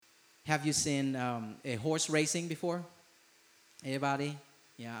Have you seen a horse racing before? Anybody?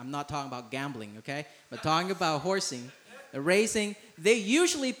 Yeah, I'm not talking about gambling, okay? But talking about horsing, racing, they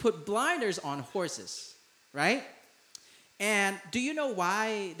usually put blinders on horses, right? And do you know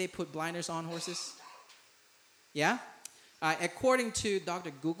why they put blinders on horses? Yeah? According to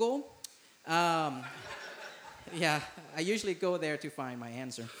Dr. Google, yeah, I usually go there to find my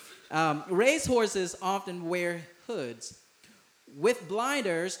answer. Race horses often wear hoods with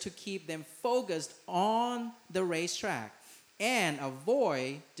blinders to keep them focused on the racetrack and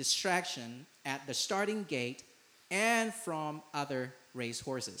avoid distraction at the starting gate and from other race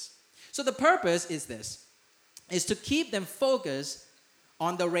horses. So the purpose is this, is to keep them focused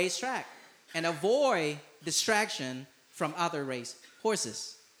on the racetrack and avoid distraction from other race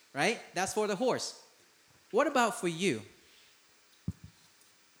horses, right? That's for the horse. What about for you?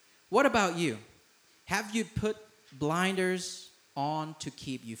 What about you? Have you put blinders on to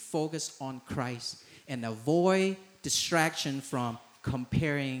keep you focused on Christ and avoid distraction from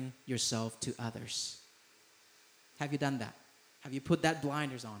comparing yourself to others? Have you done that? Have you put that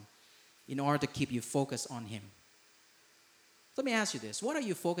blinders on in order to keep you focused on Him? Let me ask you this. What are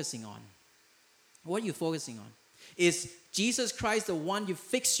you focusing on? What are you focusing on? Is Jesus Christ the one you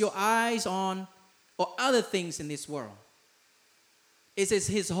fix your eyes on, or other things in this world? Is it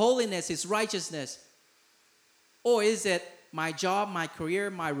His holiness, His righteousness? Or is it my job, my career,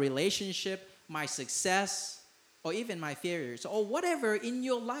 my relationship, my success, or even my failures, or whatever in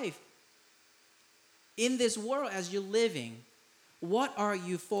your life, in this world as you're living? What are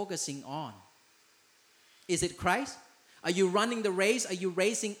you focusing on? Is it Christ? Are you running the race? Are you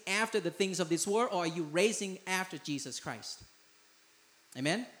racing after the things of this world, or are you racing after Jesus Christ?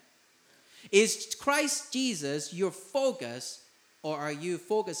 Amen? Is Christ Jesus your focus, or are you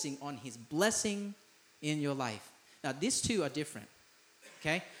focusing on His blessing in your life? Now, these two are different,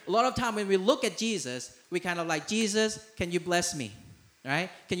 okay? A lot of time when we look at Jesus, we kind of like, Jesus, can you bless me, right?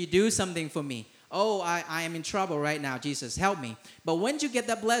 Can you do something for me? Oh, I am in trouble right now. Jesus, help me. But when you get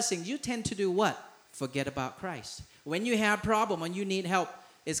that blessing, you tend to do what? Forget about Christ. When you have a problem and you need help,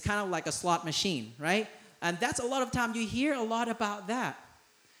 it's kind of like a slot machine, right? And that's a lot of time you hear a lot about that.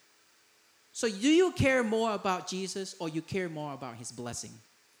 So do you care more about Jesus, or you care more about His blessing?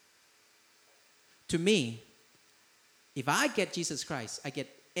 To me, if I get Jesus Christ, I get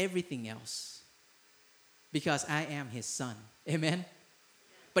everything else because I am His son. Amen?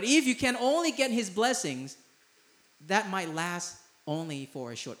 But if you can only get His blessings, that might last only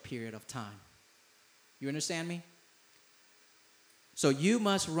for a short period of time. You understand me? So you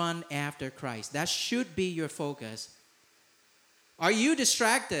must run after Christ. That should be your focus. Are you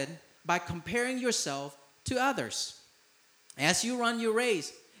distracted by comparing yourself to others? As you run your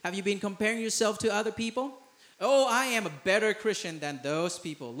race, have you been comparing yourself to other people? Oh, I am a better Christian than those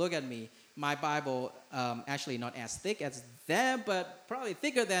people. Look at me. My Bible, actually not as thick as them, but probably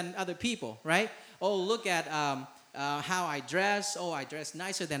thicker than other people, right? Oh, look at how I dress. Oh, I dress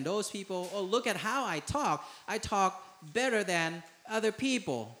nicer than those people. Oh, look at how I talk. I talk better than other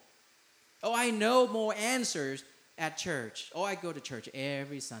people. Oh, I know more answers at church. Oh, I go to church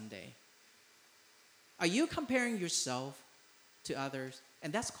every Sunday. Are you comparing yourself to others?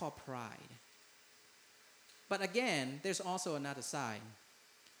 And that's called pride. But again, there's also another side.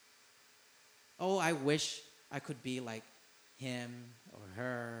 Oh, I wish I could be like him or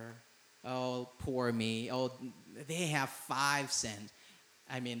her. Oh, poor me. Oh, they have 5 cents.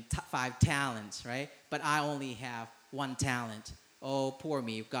 5 talents, right? But I only have 1 talent. Oh, poor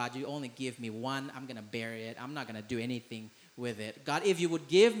me. God, you only give me 1. I'm going to bury it. I'm not going to do anything with it. God, if you would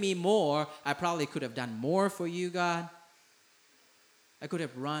give me more, I probably could have done more for you, God. I could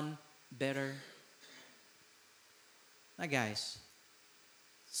have run better. Now, guys,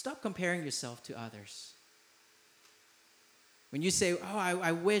 stop comparing yourself to others. When you say, oh,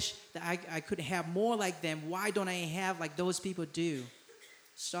 I wish that I could have more like them. Why don't I have like those people do?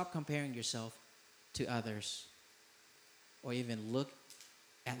 Stop comparing yourself to others. Or even look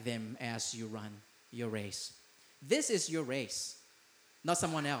at them as you run your race. This is your race, not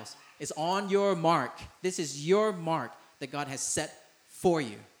someone else. It's on your mark. This is your mark that God has set for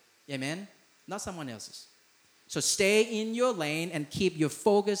you. Amen? Not someone else's. So stay in your lane and keep your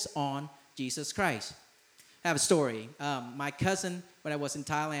focus on Jesus Christ. I have a story. My cousin, when I was in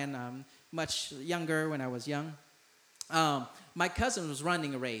Thailand, much younger when I was young, my cousin was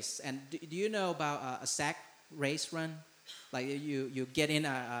running a race. And do you know about a sack race run? Like you get in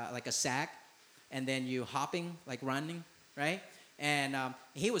like a sack, and then you hopping, like running, right? And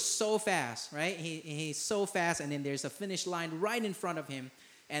he was so fast, right? He's so fast, and then there's a finish line right in front of him.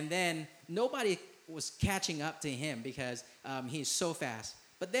 And then nobody was catching up to him because he's so fast.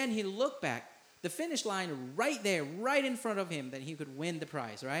 But then he looked back. The finish line right there, right in front of him, that he could win the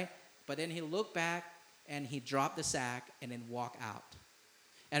prize, right? But then he looked back and he dropped the sack and then walked out.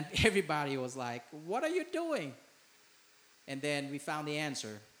 And everybody was like, what are you doing? And then we found the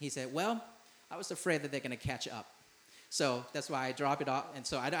answer. He said, well, I was afraid that they're going to catch up. So that's why I drop it off. And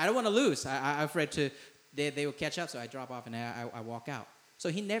so I don't want to lose. I'm afraid they will catch up. So I drop off and I walk out. So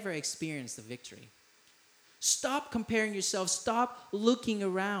he never experienced the victory. Stop comparing yourself. Stop looking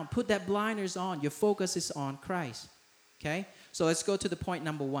around. Put that blinders on. Your focus is on Christ. Okay? So let's go to the point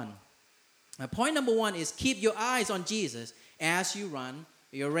number 1. Point number 1 is keep your eyes on Jesus as you run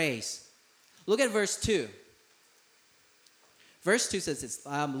your race. Look at verse 2. Verse 2 says this,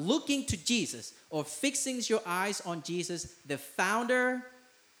 looking to Jesus, or fixing your eyes on Jesus, the founder,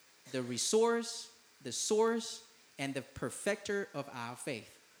 the resource, the source, and the perfecter of our faith,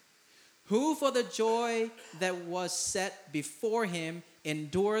 who for the joy that was set before him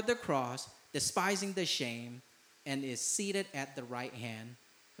endured the cross, despising the shame, and is seated at the right hand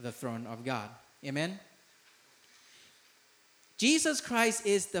of the throne of God. Amen? Jesus Christ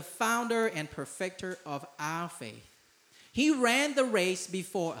is the founder and perfecter of our faith. He ran the race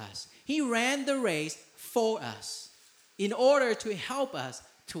before us. He ran the race for us in order to help us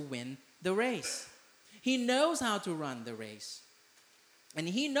to win the race. He knows how to run the race. And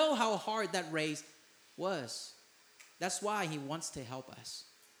he knows how hard that race was. That's why he wants to help us.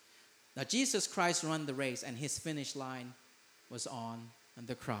 Now, Jesus Christ ran the race, and his finish line was on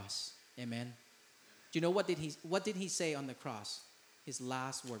the cross. Amen. Do you know what did he say on the cross? His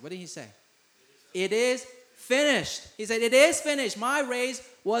last word. What did he say? It is finished. He said, it is finished. My race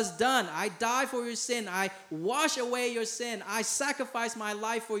was done. I died for your sin. I wash away your sin. I sacrificed my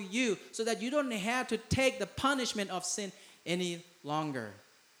life for you so that you don't have to take the punishment of sin any longer.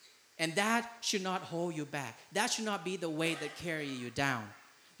 And that should not hold you back. That should not be the weight that carry you down,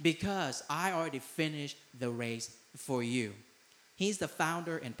 because I already finished the race for you. He's the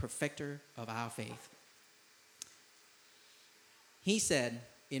founder and perfecter of our faith. He said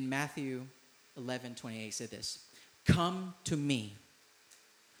in Matthew 11:28, said this, come to me,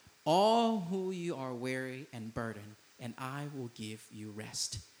 all who you are weary and burdened, and I will give you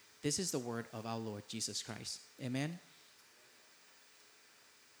rest. This is the word of our Lord Jesus Christ. Amen.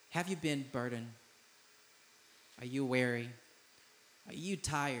 Have you been burdened? Are you weary? Are you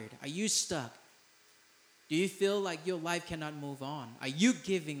tired? Are you stuck? Do you feel like your life cannot move on? Are you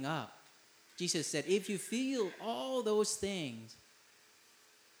giving up? Jesus said, if you feel all those things,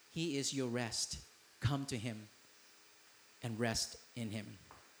 he is your rest. Come to him and rest in him.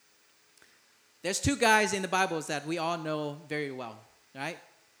 There's 2 guys in the Bible that we all know very well, right?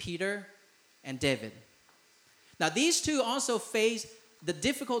 Peter and David. Now, these 2 also face the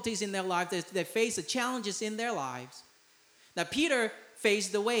difficulties in their life. They face the challenges in their lives. Now, Peter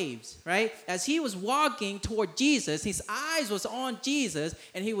faced the waves, right? As he was walking toward Jesus, his eyes was on Jesus,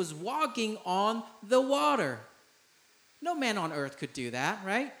 and he was walking on the water. No man on earth could do that,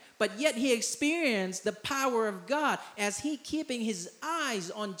 right? But yet he experienced the power of God. As he keeping his eyes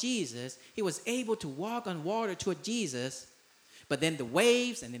on Jesus, he was able to walk on water toward Jesus. But then the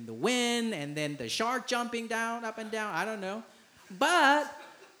waves, and then the wind, and then the shark jumping down, up and down, I don't know. But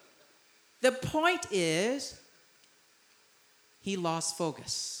the point is, he lost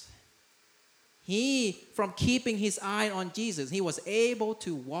focus. From keeping his eye on Jesus, he was able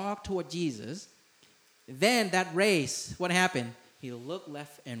to walk toward Jesus. Then that race, what happened? He looked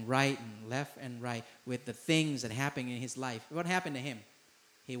left and right with the things that happened in his life. What happened to him?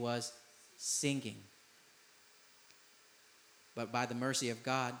 He was sinking. But by the mercy of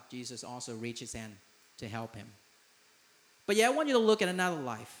God, Jesus also reached his hand to help him. But yeah, I want you to look at another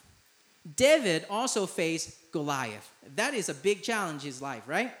life. David also faced Goliath. That is a big challenge in his life,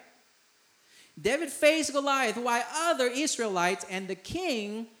 right? David faced Goliath while other Israelites and the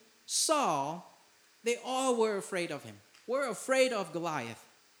king Saul, they all were afraid of him. Were afraid of Goliath.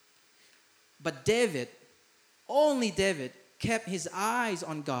 But only David, kept his eyes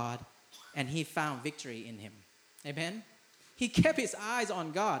on God, and he found victory in him. Amen? He kept his eyes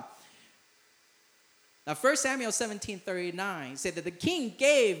on God. Now, 1 Samuel 17:39 said that the king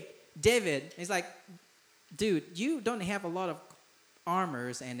gave David, he's like, dude, you don't have a lot of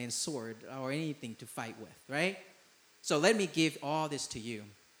armors and a sword or anything to fight with, right? So let me give all this to you.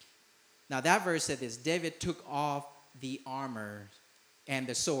 Now, that verse said this, David took off the armor and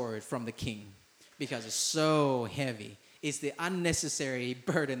the sword from the king because it's so heavy. It's the unnecessary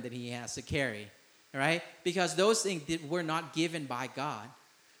burden that he has to carry, right? Because those things were not given by God.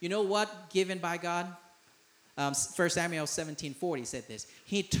 You know what given by God? 1 Samuel 17:40 said this.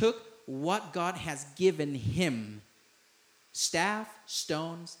 He took what God has given him staff,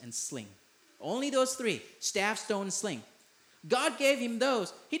 stones, and sling. Only those three, staff, stone, sling. God gave him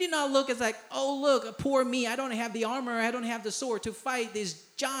those. He did not look as like, oh, look, poor me. I don't have the armor. I don't have the sword to fight this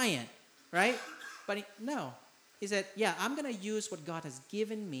giant, right? But no. He said, yeah, I'm going to use what God has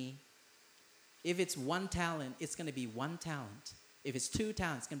given me. If it's 1 talent, it's going to be 1 talent. If it's 2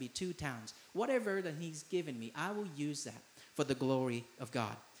 talents, it's going to be 2 talents. Whatever that he's given me, I will use that for the glory of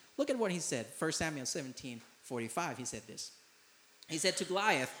God. Look at what he said. 1 Samuel 17:45, he said this. He said to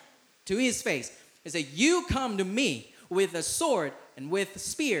Goliath, to his face, he said, you come to me with a sword and with a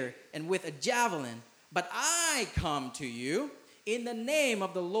spear and with a javelin, but I come to you in the name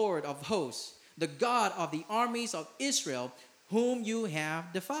of the Lord of hosts, the God of the armies of Israel, whom you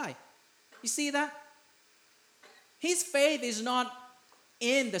have defied. You see that? His faith is not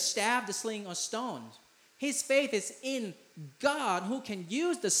in the staff, the sling, or stones. His faith is in God, who can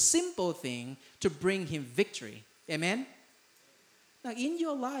use the simple thing to bring him victory. Amen? Now, in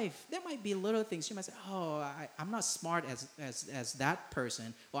your life, there might be little things. You might say, oh, I'm not smart as that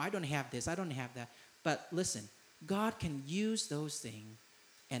person. Or I don't have this, I don't have that. But listen, God can use those things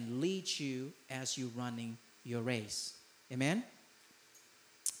and lead you as you're running your race. Amen?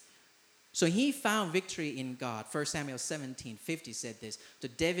 So he found victory in God. 1 Samuel 17:50 said this. So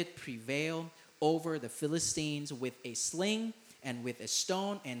David prevailed over the Philistines with a sling and with a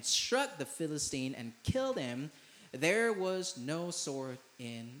stone and struck the Philistine and killed him. There was no sword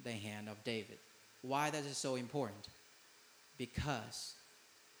in the hand of David. Why that is so important? Because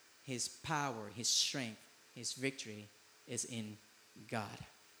his power, his strength, his victory is in God.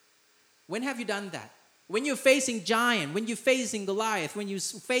 When have you done that? When you're facing giant, when you're facing Goliath, when you're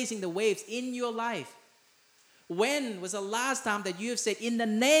facing the waves in your life. When was the last time that you have said, in the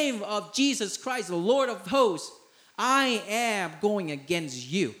name of Jesus Christ, the Lord of hosts, I am going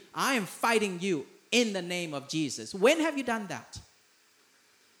against you. I am fighting you in the name of Jesus. When have you done that?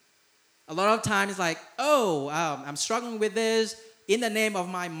 A lot of times it's like, I'm struggling with this in the name of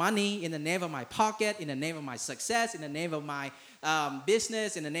my money, in the name of my pocket, in the name of my success, in the name of my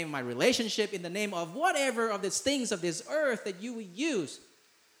business, in the name of my relationship, in the name of whatever of these things of this earth that you will use.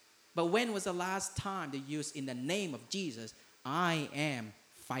 But when was the last time that you used in the name of Jesus, I am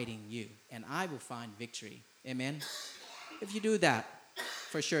fighting you and I will find victory. Amen? If you do that,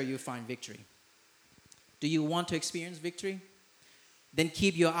 for sure you'll find victory. Do you want to experience victory? Then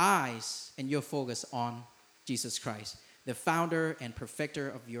keep your eyes and your focus on Jesus Christ, the founder and perfecter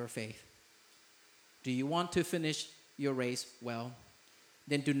of your faith. Do you want to finish your race well?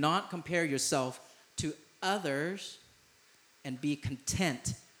 Then do not compare yourself to others and be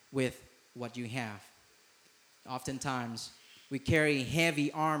content with what you have. Oftentimes, we carry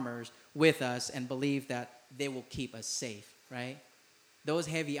heavy armors with us and believe that they will keep us safe, right? Those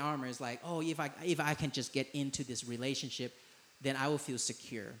heavy armors like, if I can just get into this relationship, then I will feel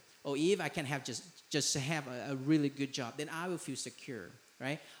secure. Or if I can have just have a really good job, then I will feel secure,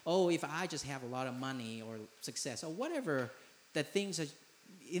 right? Oh, if I just have a lot of money or success or whatever the things that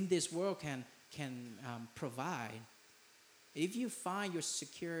in this world can provide. If you find your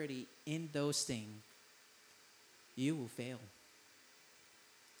security in those things, you will fail.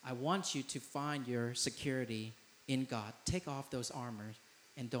 I want you to find your security in God. Take off those armors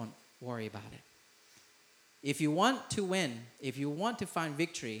and don't worry about it. If you want to win, if you want to find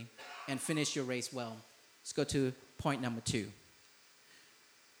victory and finish your race well, let's go to point number 2.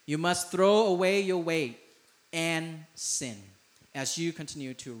 You must throw away your weight and sin as you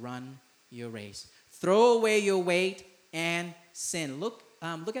continue to run your race. Throw away your weight and sin. Look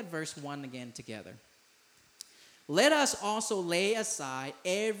at verse 1 again together. Let us also lay aside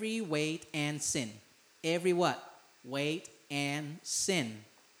every weight and sin. Every what? Weight and sin,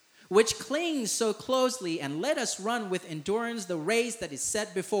 which clings so closely, and let us run with endurance the race that is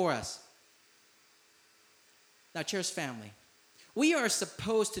set before us. Now, church family, we are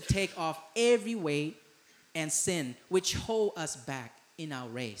supposed to take off every weight and sin which hold us back in our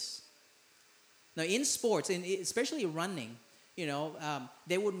race. Now, in sports, especially running,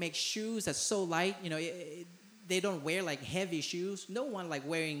 they would make shoes that's so light. They don't wear like heavy shoes. No one like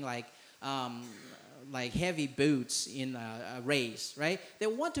wearing like heavy boots in a race, right? They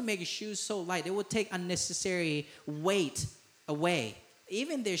want to make shoes so light. They will take unnecessary weight away.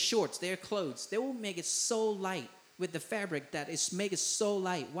 Even their shorts, their clothes, they will make it so light with the fabric that is make it so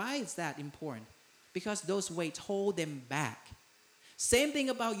light. Why is that important? Because those weights hold them back. Same thing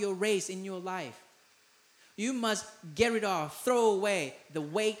about your race in your life. You must get rid of, throw away the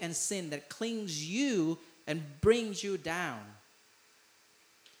weight and sin that clings you and brings you down.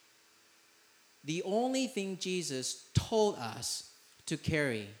 The only thing Jesus told us to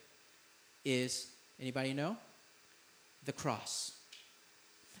carry is, anybody know? the cross.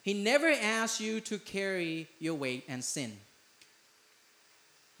 He never asks you to carry your weight and sin.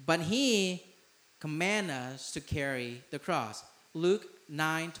 But he commands us to carry the cross. Luke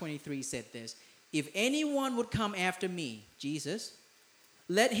 9:23 said this, "If anyone would come after me," Jesus,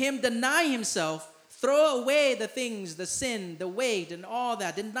 "let him deny himself, throw away the things, the sin, the weight, and all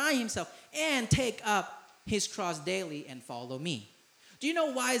that. Deny himself and take up his cross daily and follow me." Do you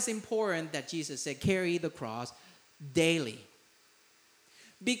know why it's important that Jesus said carry the cross daily?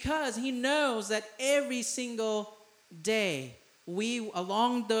 Because he knows that every single day, we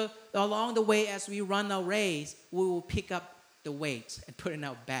along the way as we run our race, we will pick up the weights and put it in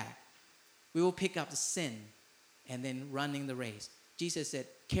our back. We will pick up the sin and then running the race. Jesus said,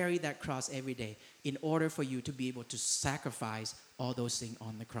 carry that cross every day in order for you to be able to sacrifice all those things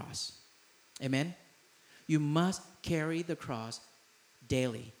on the cross. Amen? You must carry the cross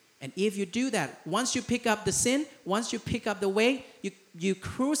daily. And if you do that, once you pick up the sin, once you pick up the weight, you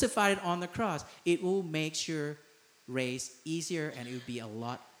crucify it on the cross, it will make your race easier and it will be a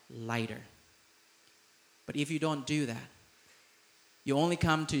lot lighter. But if you don't do that, you only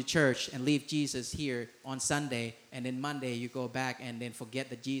come to church and leave Jesus here on Sunday, and then Monday you go back and then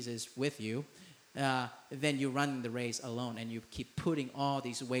forget that Jesus is with you, then you're running the race alone and you keep putting all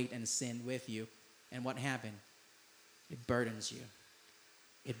these weight and sin with you. And what happened? It burdens you.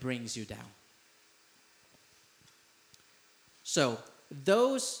 It brings you down. So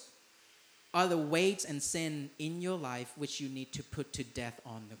those are the weights and sin in your life which you need to put to death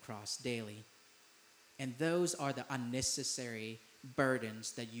on the cross daily. And those are the unnecessary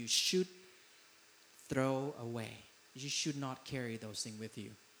burdens that you should throw away. You should not carry those things with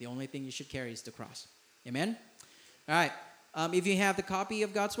you. The only thing you should carry is the cross. Amen? All right. If you have the copy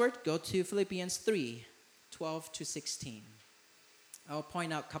of God's Word, go to Philippians 3:12-16. I'll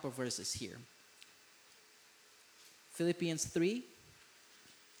point out a couple of verses here. Philippians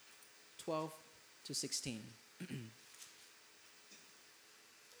 3:12-16.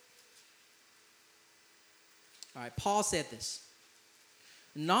 All right, Paul said this.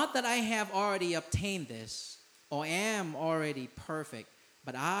 "Not that I have already obtained this or am already perfect,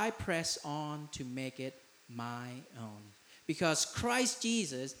 but I press on to make it my own, because Christ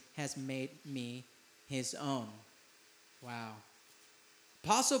Jesus has made me his own." Wow.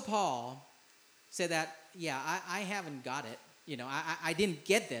 Apostle Paul said that, I haven't got it. I didn't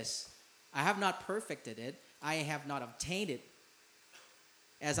get this. I have not perfected it. I have not obtained it.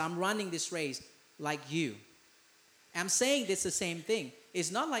 As I'm running this race like you. I'm saying this the same thing.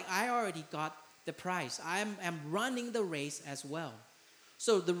 It's not like I already got the prize. I'm running the race as well.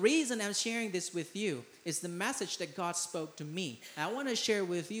 So the reason I'm sharing this with you is the message that God spoke to me. I want to share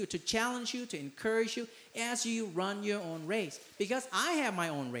with you to challenge you, to encourage you as you run your own race. Because I have my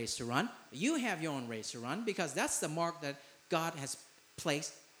own race to run. You have your own race to run because that's the mark that God has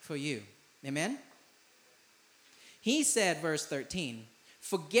placed for you. Amen? He said, verse 13,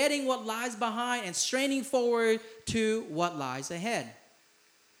 "Forgetting what lies behind and straining forward to what lies ahead."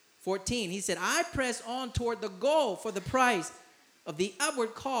 14, he said, "I press on toward the goal for the prize of the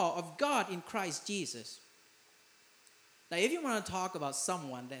upward call of God in Christ Jesus." Now, if you want to talk about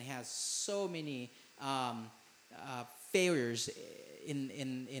someone that has so many failures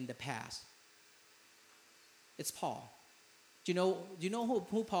in the past, it's Paul. Do you know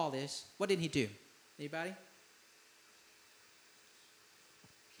who Paul is? What did he do? Anybody?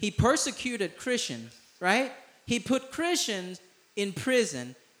 He persecuted Christians, right? He put Christians in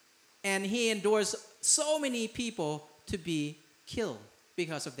prison, and he endorsed so many people to be killed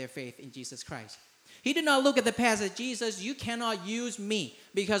because of their faith in Jesus Christ. He did not look at the past as, "Jesus, you cannot use me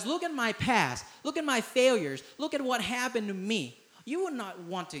because look at my past. Look at my failures. Look at what happened to me. You would not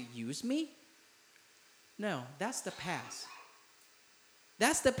want to use me." No, that's the past.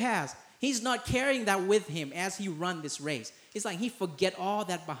 That's the past. He's not carrying that with him as he runs this race. It's like he forget all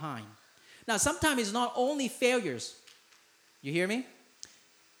that behind. Now, sometimes it's not only failures. You hear me?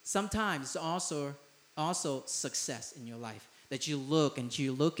 Sometimes it's also success in your life. That you look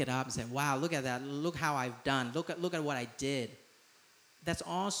it up and say, "Wow, look at that. Look how I've done. Look at what I did." That's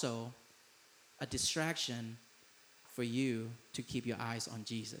also a distraction for you to keep your eyes on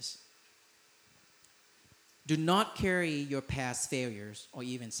Jesus. Do not carry your past failures or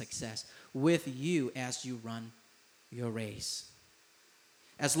even success with you as you run your race.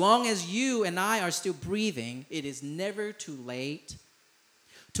 As long as you and I are still breathing, it is never too late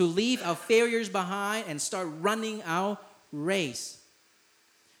to leave our failures behind and start running our race.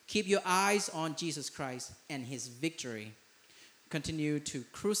 Keep your eyes on Jesus Christ and his victory. Continue to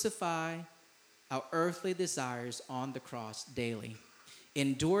crucify our earthly desires on the cross daily.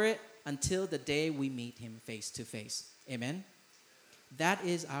 Endure it until the day we meet him face to face. Amen? That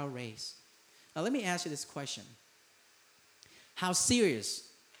is our race. Now let me ask you this question. How serious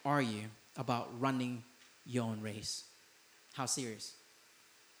are you about running your own race? How serious?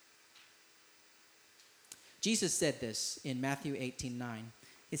 Jesus said this in Matthew 18:9.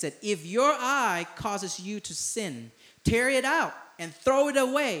 He said, if your eye causes you to sin, tear it out and throw it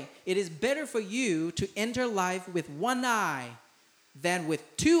away. It is better for you to enter life with one eye than with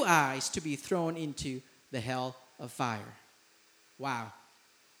two eyes to be thrown into the hell of fire. Wow.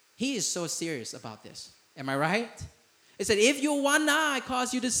 He is so serious about this. Am I right? It said, if your one eye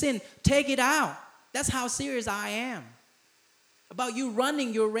causes you to sin, take it out. That's how serious I am about you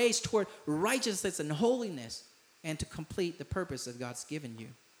running your race toward righteousness and holiness and to complete the purpose that God's given you.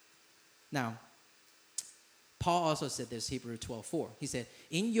 Now, Paul also said this, Hebrews 12:4. He said,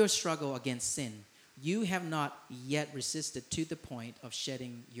 in your struggle against sin, you have not yet resisted to the point of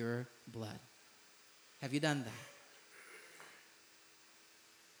shedding your blood. Have you done that?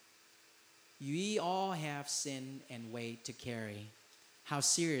 We all have sin and weight to carry. How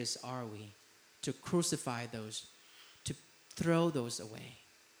serious are we to crucify those, to throw those away?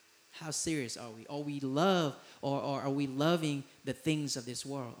 How serious are we? Are we loving the things of this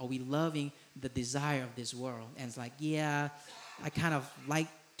world? Are we loving the desire of this world? And it's like, yeah, I kind of like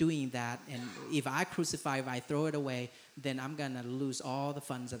doing that. And if I crucify, if I throw it away, then I'm going to lose all the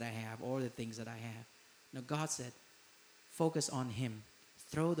funds that I have, all the things that I have. No, God said, focus on Him.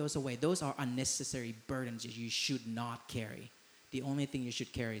 Throw those away. Those are unnecessary burdens that you should not carry. The only thing you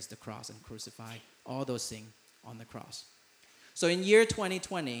should carry is the cross and crucify all those things on the cross. So in year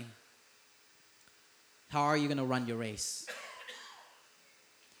 2020, how are you going to run your race?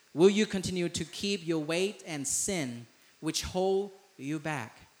 Will you continue to keep your weight and sin which hold you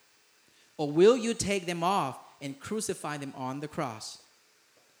back? Or will you take them off and crucify them on the cross?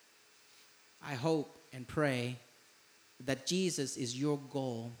 I hope and pray that Jesus is your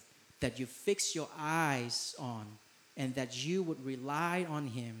goal, that you fix your eyes on, and that you would rely on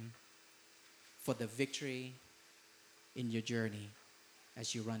Him for the victory in your journey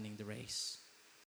as you're running the race.